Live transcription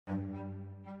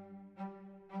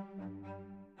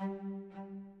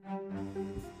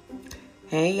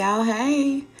Hey y'all,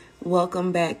 hey.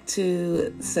 Welcome back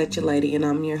to Such a Lady, and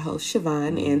I'm your host,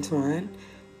 Siobhan Antoine.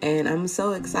 And I'm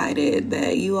so excited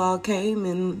that you all came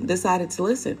and decided to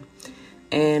listen.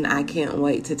 And I can't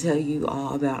wait to tell you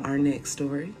all about our next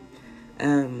story.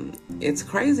 It's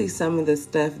crazy some of the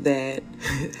stuff that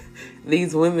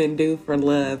these women do for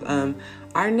love.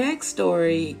 Our next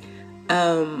story,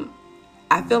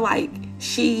 I feel like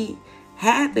she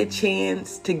had the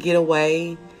chance to get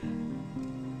away.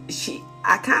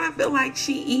 I kind of feel like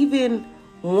she even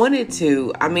wanted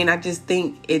to. I just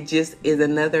think it just is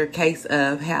another case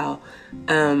of how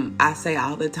I say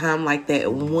all the time, like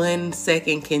that 1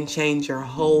 second can change your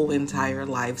whole entire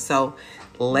life. So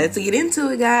let's get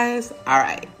into it, guys. All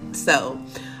right. So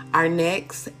our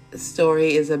next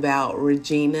story is about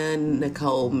Regina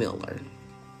Nicole Miller.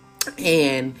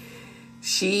 And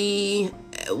she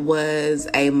was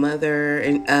a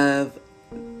mother of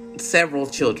several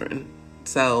children.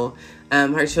 So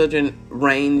her children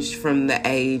ranged from the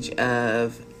age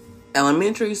of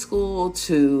elementary school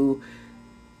to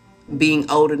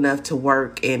being old enough to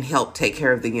work and help take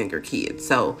care of the younger kids.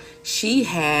 So she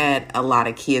had a lot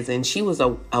of kids, and she was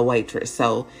a waitress.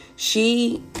 So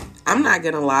I'm not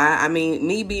going to lie.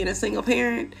 Me being a single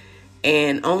parent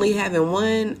and only having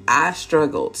one, I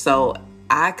struggled. So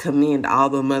I commend all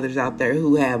the mothers out there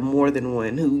who have more than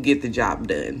one, who get the job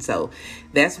done. So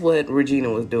that's what Regina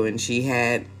was doing. She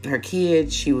had her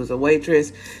kids. She was a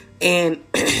waitress. And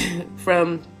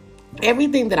from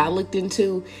everything that I looked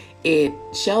into, it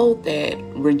showed that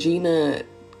Regina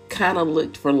kind of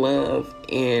looked for love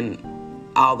in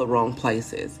all the wrong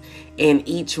places. And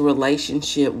each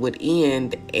relationship would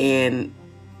end and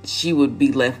she would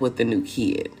be left with a new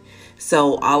kid.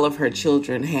 So all of her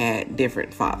children had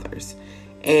different fathers.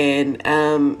 And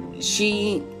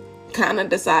she kind of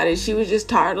decided she was just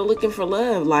tired of looking for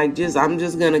love. I'm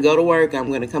just going to go to work. I'm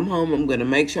going to come home. I'm going to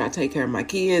make sure I take care of my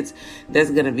kids.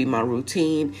 That's going to be my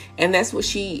routine. And that's what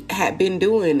she had been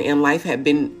doing. And life had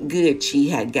been good. She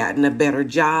had gotten a better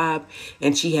job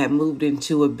and she had moved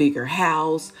into a bigger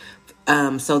house.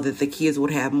 So that the kids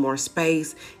would have more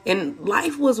space, and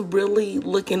life was really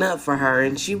looking up for her.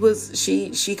 And she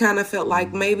kind of felt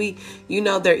like maybe,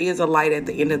 there is a light at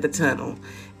the end of the tunnel.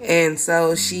 And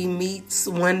so she meets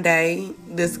one day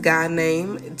this guy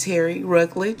named Terry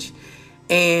Rutledge.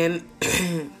 And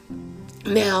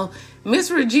now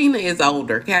Miss Regina is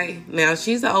older. Okay. Now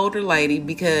she's an older lady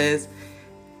because,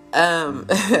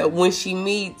 when she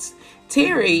meets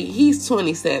Terry, he's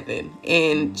 27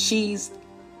 and she's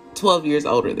 12 years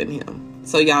older than him.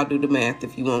 So y'all do the math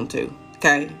if you want to.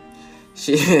 Okay.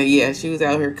 She was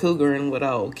out here cougaring with her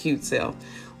old cute self.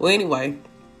 Well, anyway,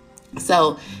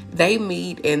 so they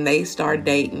meet and they start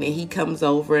dating, and he comes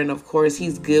over, and of course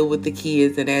he's good with the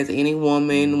kids. And as any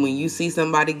woman, when you see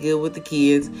somebody good with the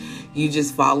kids, you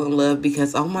just fall in love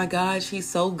because, oh my gosh, he's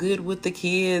so good with the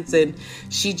kids. And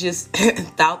she just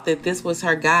thought that this was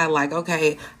her guy. Like,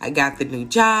 okay, I got the new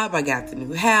job, I got the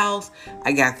new house,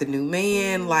 I got the new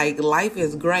man. Like, life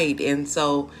is great. And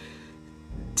so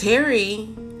Terry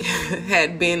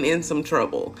had been in some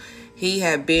trouble. He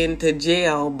had been to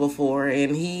jail before,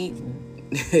 and he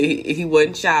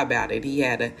wasn't shy about it. He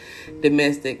had a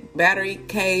domestic battery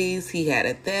case. He had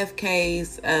a theft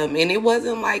case. And it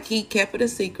wasn't like he kept it a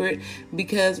secret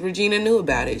because Regina knew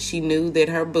about it. She knew that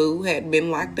her boo had been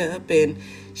locked up, and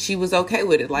she was okay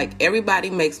with it. Like,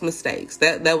 everybody makes mistakes.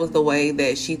 That was the way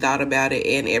that she thought about it,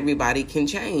 and everybody can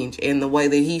change. And the way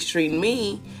that he's treating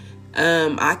me,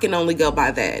 I can only go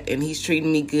by that, and he's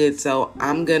treating me good, so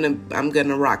I'm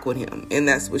gonna rock with him. And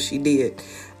that's what she did.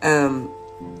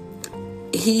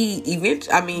 He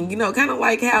eventually, kind of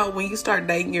like how when you start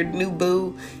dating your new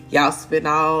boo, y'all spend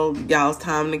all y'all's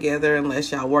time together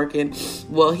unless y'all working.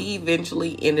 Well, he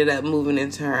eventually ended up moving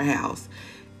into her house.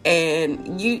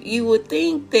 And you would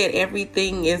think that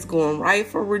everything is going right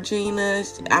for Regina.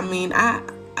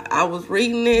 I was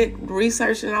reading it,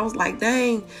 researching, and I was like,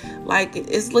 dang, like,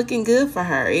 it's looking good for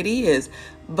her. It is.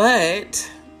 But,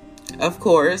 of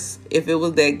course, if it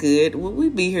was that good, would we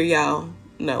be here, y'all?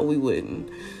 No, we wouldn't.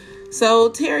 So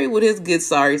Terry, with his good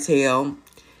sorry tale,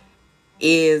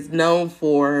 is known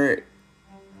for,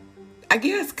 I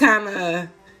guess, kind of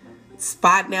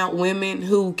spotting out women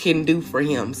who can do for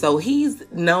him. So he's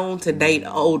known to date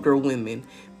older women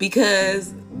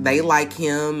because they like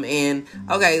him. And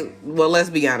okay, well, let's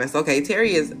be honest. Okay,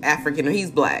 Terry is African, or he's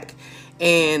black,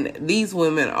 and these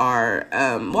women are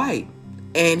white,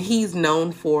 and he's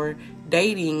known for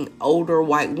dating older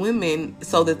white women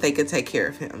so that they could take care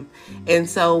of him. And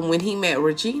so when he met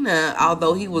Regina,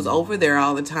 although he was over there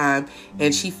all the time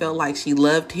and she felt like she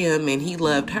loved him and he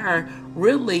loved her,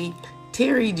 really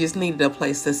Terry just needed a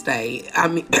place to stay. I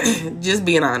mean, just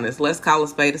being honest, let's call a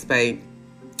spade a spade.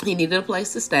 He needed a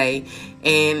place to stay,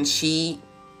 and she,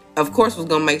 of course, was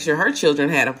going to make sure her children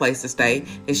had a place to stay,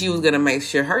 and she was going to make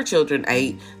sure her children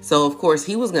ate. So, of course,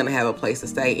 he was going to have a place to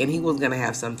stay, and he was going to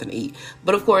have something to eat.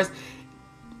 But, of course,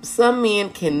 some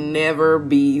men can never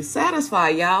be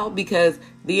satisfied, y'all, because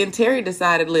then Terry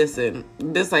decided, listen,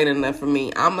 this ain't enough for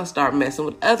me. I'm going to start messing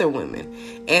with other women.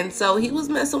 And so he was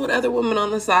messing with other women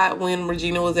on the side when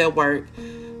Regina was at work.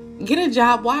 Get a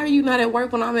job. Why are you not at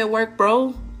work when I'm at work,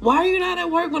 bro? Why are you not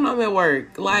at work when I'm at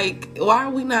work? Like, why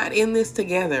are we not in this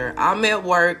together? I'm at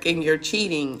work and you're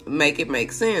cheating. Make it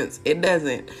make sense. It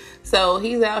doesn't. So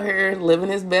he's out here living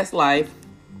his best life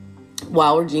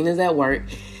while Regina's at work.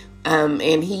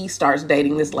 And he starts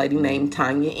dating this lady named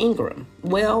Tanya Ingram.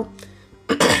 Well,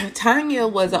 Tanya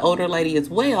was an older lady as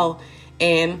well.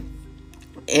 And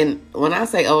when I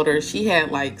say older, she had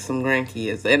like some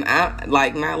grandkids, and I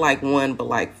like not like one, but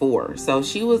like four. So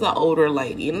she was an older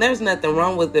lady, and there's nothing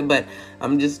wrong with it. But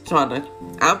I'm just trying to,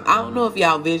 I don't know if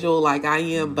y'all visual like I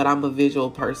am, but I'm a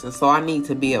visual person. So I need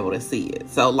to be able to see it.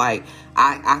 So like,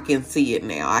 I can see it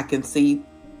now. I can see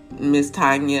Miss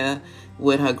Tanya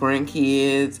with her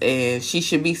grandkids, and she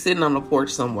should be sitting on the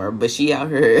porch somewhere, but she out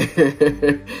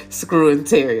here screwing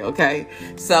Terry. Okay.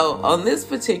 So on this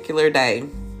particular day,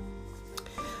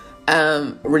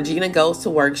 Regina goes to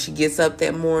work. She gets up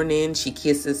that morning. She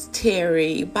kisses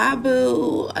Terry, bye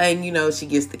boo. And, she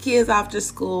gets the kids off to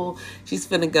school. She's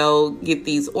finna go get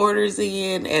these orders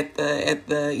in at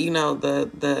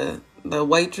the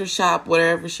waitress shop,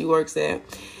 wherever she works at.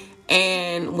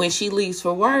 And when she leaves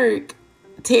for work,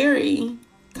 Terry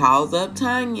calls up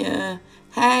Tanya.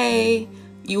 Hey,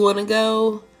 you want to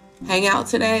go hang out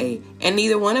today? And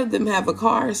neither one of them have a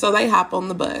car, so they hop on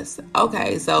the bus.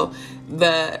 Okay, so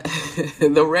the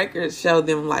records show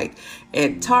them like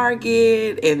at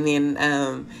Target, and then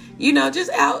just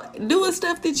out doing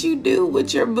stuff that you do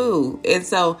with your boo. And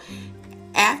so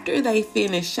after they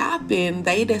finished shopping,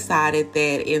 they decided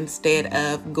that instead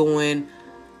of going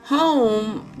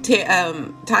home,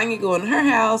 Tanya going to her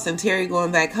house and Terry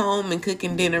going back home and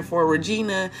cooking dinner for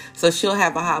Regina so she'll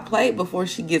have a hot plate before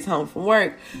she gets home from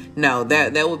work. No,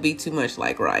 that would be too much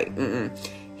like right.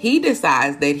 He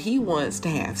decides that he wants to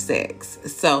have sex.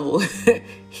 So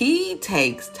he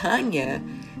takes Tanya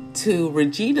to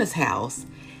Regina's house.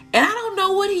 And I don't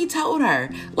know what he told her.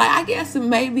 Like, I guess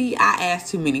maybe I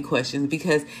asked too many questions,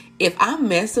 because if I'm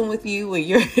messing with you and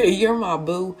you're my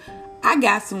boo, I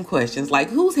got some questions. Like,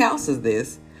 whose house is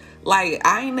this? Like,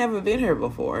 I ain't never been here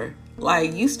before.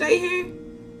 Like, you stay here?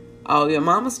 Oh, your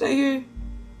mama stay here?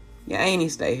 Your auntie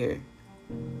stay here?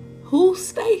 Who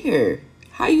stay here?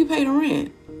 How you pay the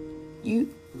rent?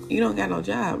 You don't got no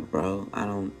job, bro. I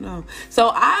don't know. So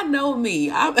I know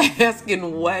me. I'm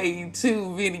asking way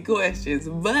too many questions.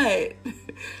 But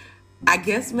I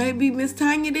guess maybe Miss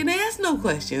Tanya didn't ask no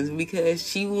questions, because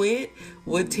she went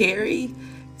with Terry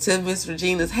to Miss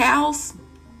Regina's house.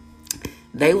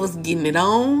 They was getting it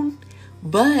on,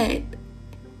 and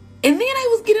then they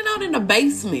was getting out in the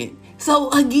basement.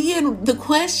 So again, the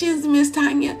questions, Miss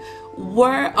Tanya,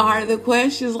 where are the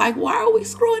questions? Like, why are we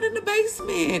screwing in the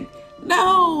basement?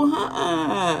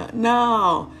 No,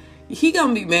 no. He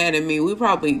gonna be mad at me. We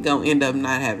probably gonna end up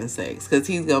not having sex, because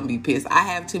he's gonna be pissed. I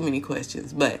have too many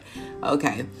questions, but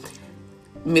okay.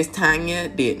 Miss Tanya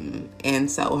didn't.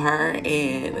 And so her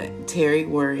and Terry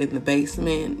were in the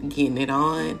basement getting it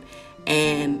on.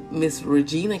 And Miss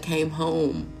Regina came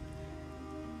home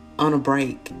on a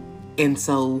break. And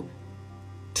so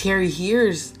Terry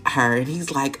hears her and he's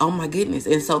like, oh my goodness.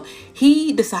 And so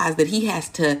he decides that he has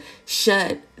to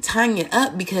shut Tanya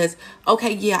up, because,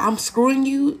 okay, yeah, I'm screwing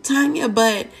you, Tanya,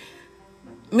 but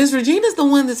Miss Regina's the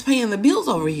one that's paying the bills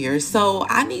over here. So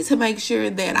I need to make sure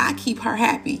that I keep her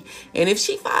happy. And if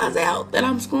she finds out that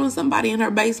I'm screwing somebody in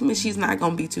her basement, she's not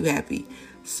going to be too happy.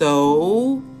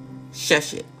 So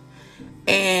shush it.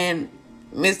 And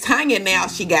Miss Tanya, now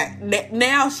she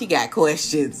got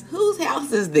questions. Whose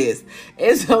house is this?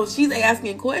 And so she's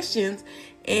asking questions.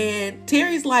 And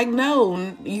Terry's like,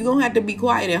 no, you're going to have to be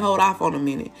quiet and hold off on a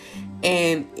minute.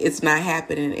 And it's not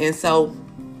happening. And so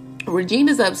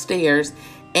Regina's upstairs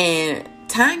and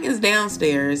Tanya's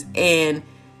downstairs, and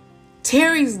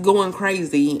Terry's going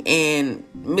crazy, and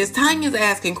Miss Tanya's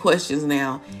asking questions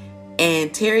now,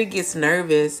 and Terry gets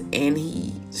nervous and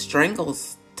he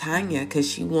strangles Tanya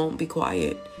because she won't be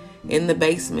quiet in the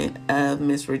basement of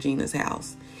Miss Regina's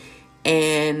house.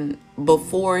 And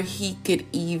before he could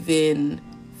even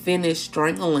finish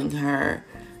strangling her,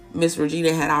 Miss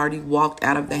Regina had already walked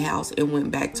out of the house and went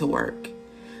back to work.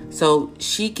 So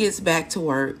she gets back to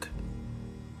work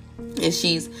and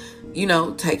she's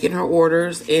taking her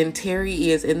orders, and Terry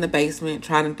is in the basement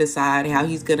trying to decide how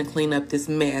he's going to clean up this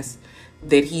mess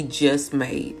that he just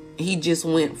made. He just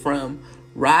went from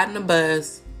riding a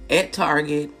bus at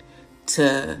Target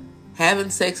to having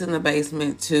sex in the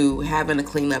basement to having to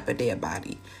clean up a dead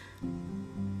body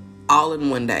all in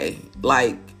one day.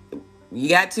 Like, you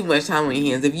got too much time on your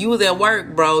hands. If you was at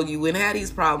work, bro, you wouldn't have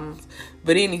these problems.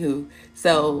 But anywho,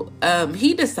 so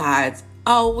he decides,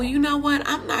 oh, well, you know what?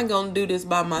 I'm not going to do this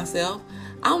by myself.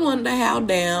 I wonder how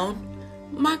down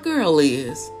my girl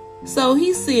is. So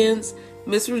he sends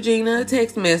Miss Regina a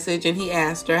text message, and he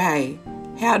asked her, hey,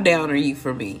 how down are you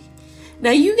for me?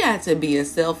 Now, you got to be a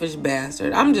selfish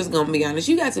bastard. I'm just going to be honest.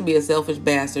 You got to be a selfish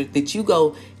bastard that you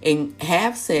go and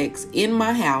have sex in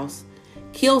my house,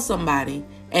 kill somebody,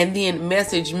 and then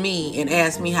message me and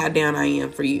ask me how down I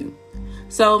am for you.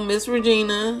 So Miss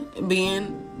Regina,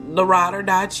 being the ride or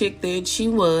die chick that she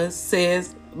was,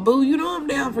 says, boo, I'm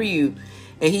down for you.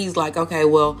 And he's like, okay,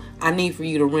 well, I need for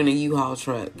you to rent a U-Haul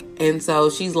truck. And so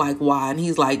she's like, why? And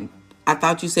he's like, I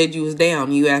thought you said you was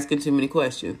down. You asking too many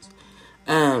questions.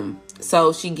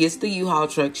 So she gets the U-Haul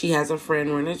truck. She has a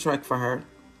friend rent a truck for her.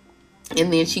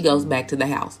 And then she goes back to the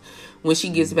house. When she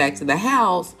gets back to the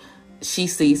house, she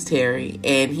sees Terry,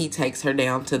 and he takes her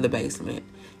down to the basement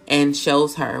and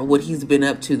shows her what he's been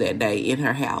up to that day in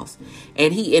her house.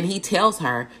 And he tells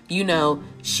her,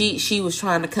 she was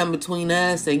trying to come between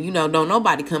us, and don't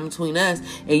nobody come between us.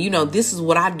 And this is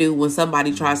what I do when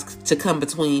somebody tries to come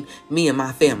between me and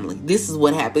my family. This is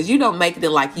what happens. Making it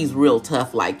like he's real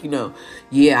tough, like,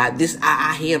 yeah,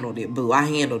 I handled it, boo. I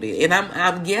handled it. And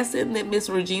I'm guessing that Miss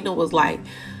Regina was like,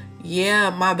 yeah,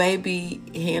 my baby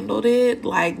handled it.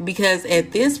 Like, because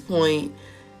at this point,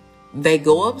 they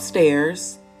go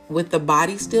upstairs with the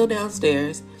body still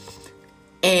downstairs,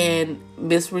 and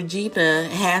Miss Regina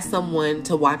has someone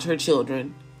to watch her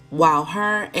children while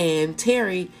her and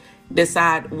Terry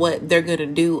decide what they're going to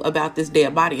do about this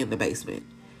dead body in the basement.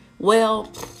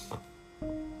 Well,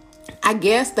 I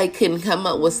guess they couldn't come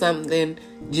up with something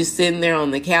just sitting there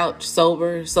on the couch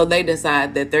sober, so they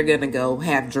decide that they're going to go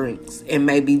have drinks, and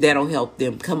maybe that'll help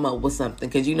them come up with something,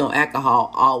 because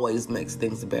alcohol always makes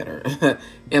things better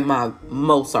in my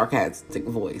most sarcastic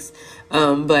voice.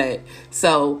 But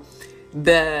so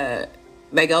they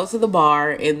go to the bar,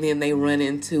 and then they run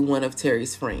into one of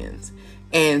Terry's friends.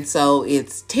 And so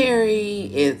it's Terry,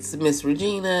 it's Miss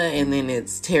Regina, and then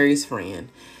it's Terry's friend.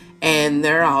 And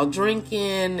they're all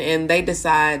drinking, and they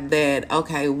decide that,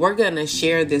 okay, we're going to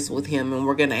share this with him, and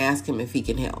we're going to ask him if he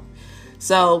can help.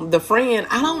 So the friend,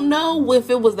 I don't know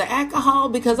if it was the alcohol,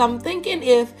 because I'm thinking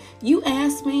if you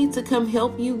ask me to come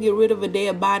help you get rid of a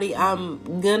dead body,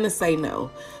 I'm going to say no.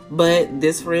 But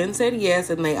this friend said yes,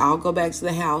 and they all go back to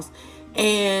the house,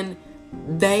 and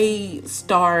they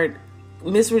start,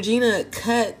 Miss Regina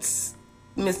cuts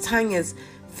Miss Tanya's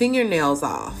fingernails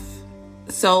off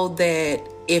so that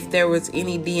if there was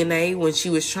any DNA when she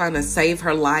was trying to save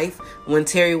her life, when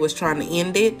Terry was trying to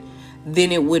end it,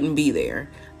 then it wouldn't be there.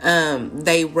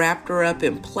 They wrapped her up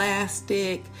in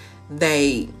plastic.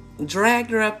 They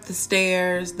dragged her up the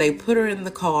stairs. They put her in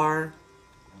the car.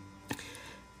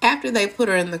 After they put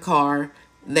her in the car,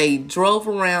 they drove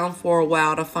around for a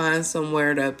while to find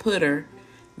somewhere to put her.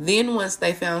 Then once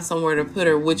they found somewhere to put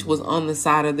her, which was on the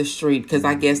side of the street, because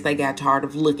I guess they got tired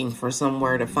of looking for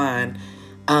somewhere to find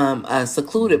a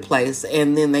secluded place,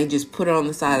 and then they just put her on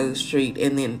the side of the street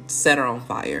and then set her on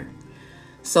fire.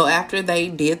 So after they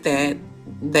did that,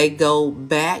 they go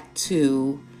back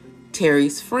to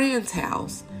Terry's friend's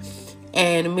house,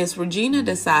 and Miss Regina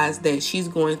decides that she's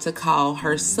going to call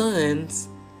her son's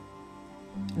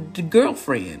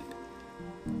girlfriend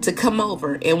to come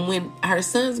over. And when her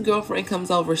son's girlfriend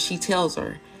comes over, she tells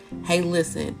her, hey,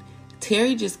 listen,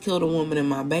 Terry just killed a woman in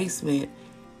my basement,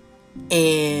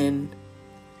 and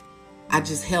I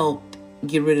just helped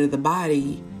get rid of the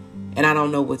body, and I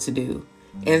don't know what to do.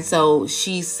 And so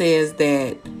she says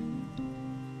that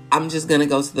I'm just going to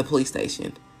go to the police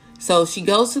station. So she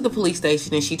goes to the police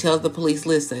station, and she tells the police,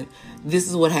 listen, this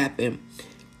is what happened.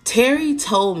 Terry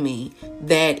told me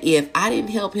that if I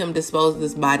didn't help him dispose of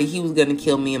this body, he was going to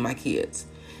kill me and my kids.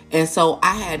 And so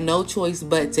I had no choice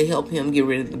but to help him get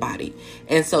rid of the body.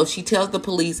 And so she tells the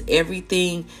police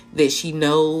everything that she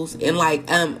knows. And like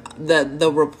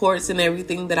the reports and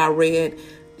everything that I read,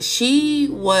 she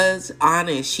was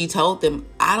honest. She told them,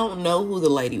 I don't know who the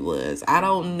lady was. I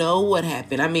don't know what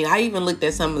happened. I mean, I even looked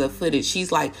at some of the footage.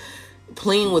 She's like,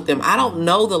 pleading with them. I don't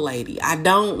know the lady.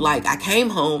 I came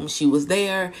home, she was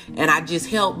there, and I just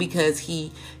helped because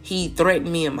he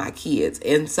threatened me and my kids.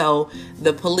 And so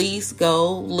the police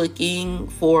go looking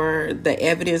for the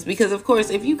evidence, because of course,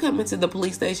 if you come into the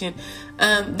police station,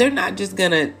 they're not just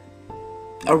gonna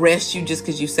arrest you just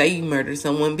because you say you murdered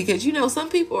someone, because some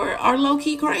people are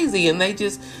low-key crazy and they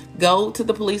just go to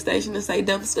the police station and say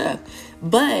dumb stuff.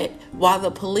 But while the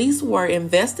police were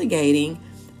investigating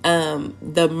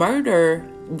the murder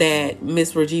that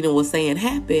Miss Regina was saying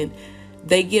happened,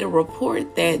 they get a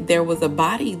report that there was a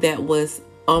body that was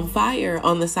on fire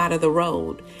on the side of the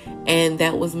road, and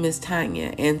that was Miss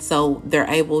Tanya. And so they're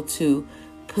able to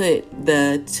put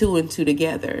the 2 and 2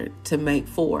 together to make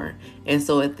 4. And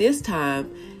so at this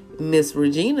time, Miss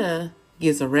Regina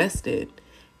gets arrested.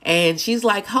 And she's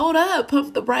like, hold up,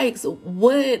 pump the brakes.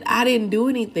 What? I didn't do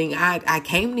anything. I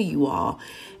came to you all.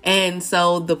 And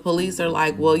so the police are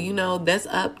like, well, that's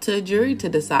up to a jury to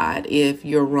decide if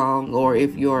you're wrong or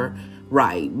if you're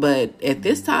right. But at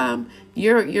this time,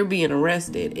 you're being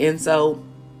arrested. And so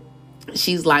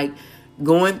she's like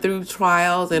going through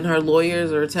trials, and her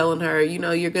lawyers are telling her,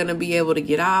 you're going to be able to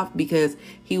get off because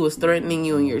he was threatening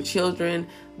you and your children.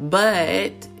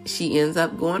 But she ends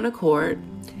up going to court,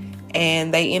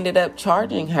 and they ended up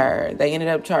charging her. They ended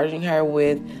up charging her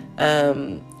with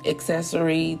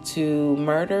accessory to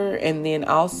murder, and then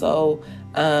also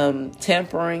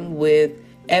tampering with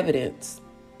evidence.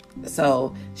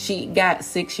 So she got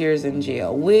 6 years in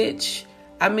jail, which,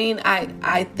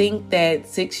 I think that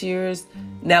 6 years.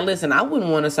 Now, listen, I wouldn't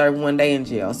want to serve 1 day in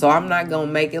jail, so I'm not going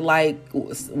to make it like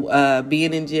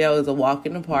being in jail is a walk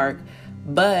in the park.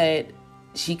 But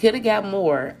she could have got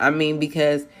more.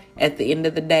 Because at the end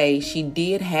of the day, she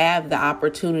did have the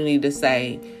opportunity to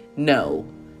say no.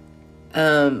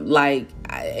 And I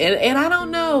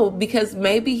don't know, because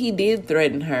maybe he did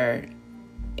threaten her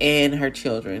and her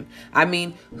children.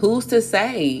 Who's to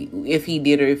say if he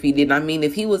did or if he didn't?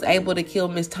 If he was able to kill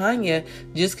Miss Tanya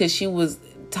just because she was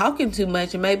talking too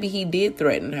much, and maybe he did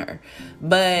threaten her.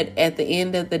 But at the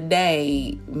end of the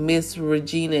day, Miss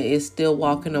Regina is still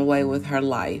walking away with her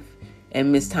life,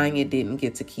 and Miss Tanya didn't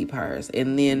get to keep hers.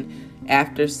 And then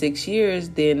after 6 years,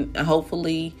 then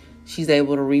hopefully she's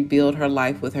able to rebuild her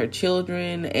life with her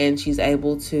children, and she's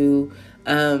able to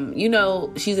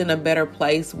she's in a better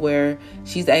place where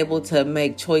she's able to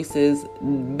make choices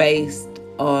based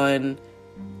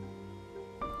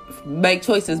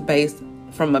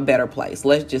from a better place.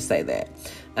 Let's just say that.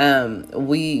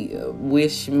 We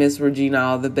wish Miss Regina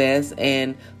all the best,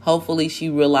 and hopefully she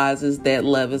realizes that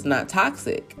love is not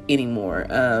toxic anymore.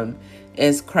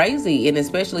 It's crazy, and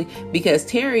especially because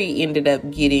Terry ended up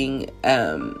getting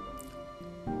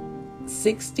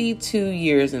 62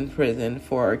 years in prison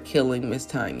for killing Miss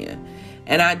Tanya.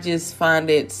 And I just find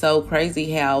it so crazy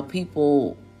how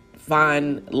people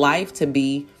find life to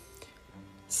be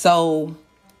so,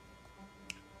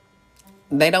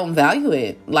 they don't value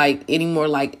it anymore.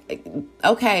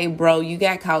 Okay, bro, you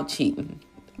got caught cheating.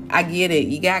 I get it.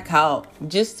 You got caught.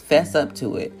 Just fess up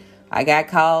to it. I got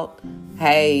caught.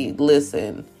 Hey,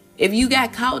 listen, if you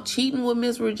got caught cheating with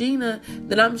Miss Regina,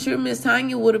 then I'm sure Miss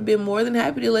Tanya would have been more than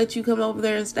happy to let you come over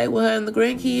there and stay with her and the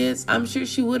grandkids. I'm sure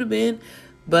she would have been,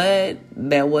 but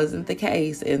that wasn't the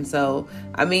case. And so,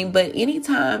 but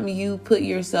anytime you put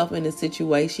yourself in a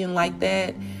situation like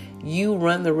that, you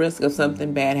run the risk of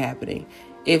something bad happening.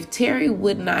 If Terry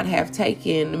would not have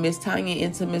taken Miss Tanya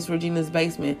into Miss Regina's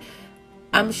basement,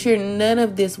 I'm sure none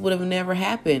of this would have never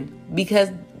happened, because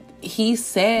he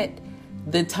set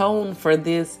the tone for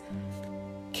this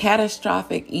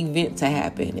catastrophic event to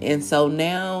happen. And so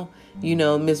now,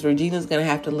 Miss Regina's going to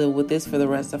have to live with this for the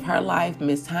rest of her life.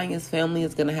 Miss Tanya's family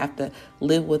is going to have to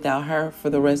live without her for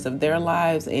the rest of their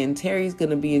lives. And Terry's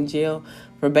going to be in jail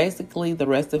for basically the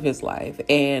rest of his life.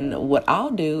 And what I'll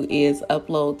do is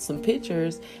upload some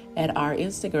pictures at our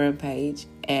Instagram page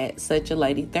at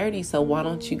suchalady30. So why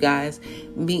don't you guys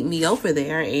meet me over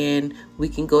there, and we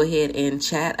can go ahead and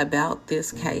chat about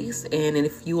this case. And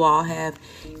if you all have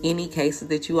any cases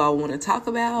that you all want to talk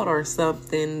about, or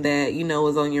something that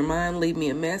is on your mind, leave me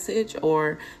a message,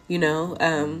 or go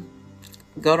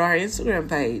to our Instagram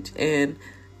page and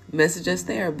message us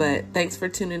there. But thanks for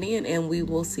tuning in, and we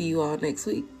will see you all next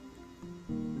week.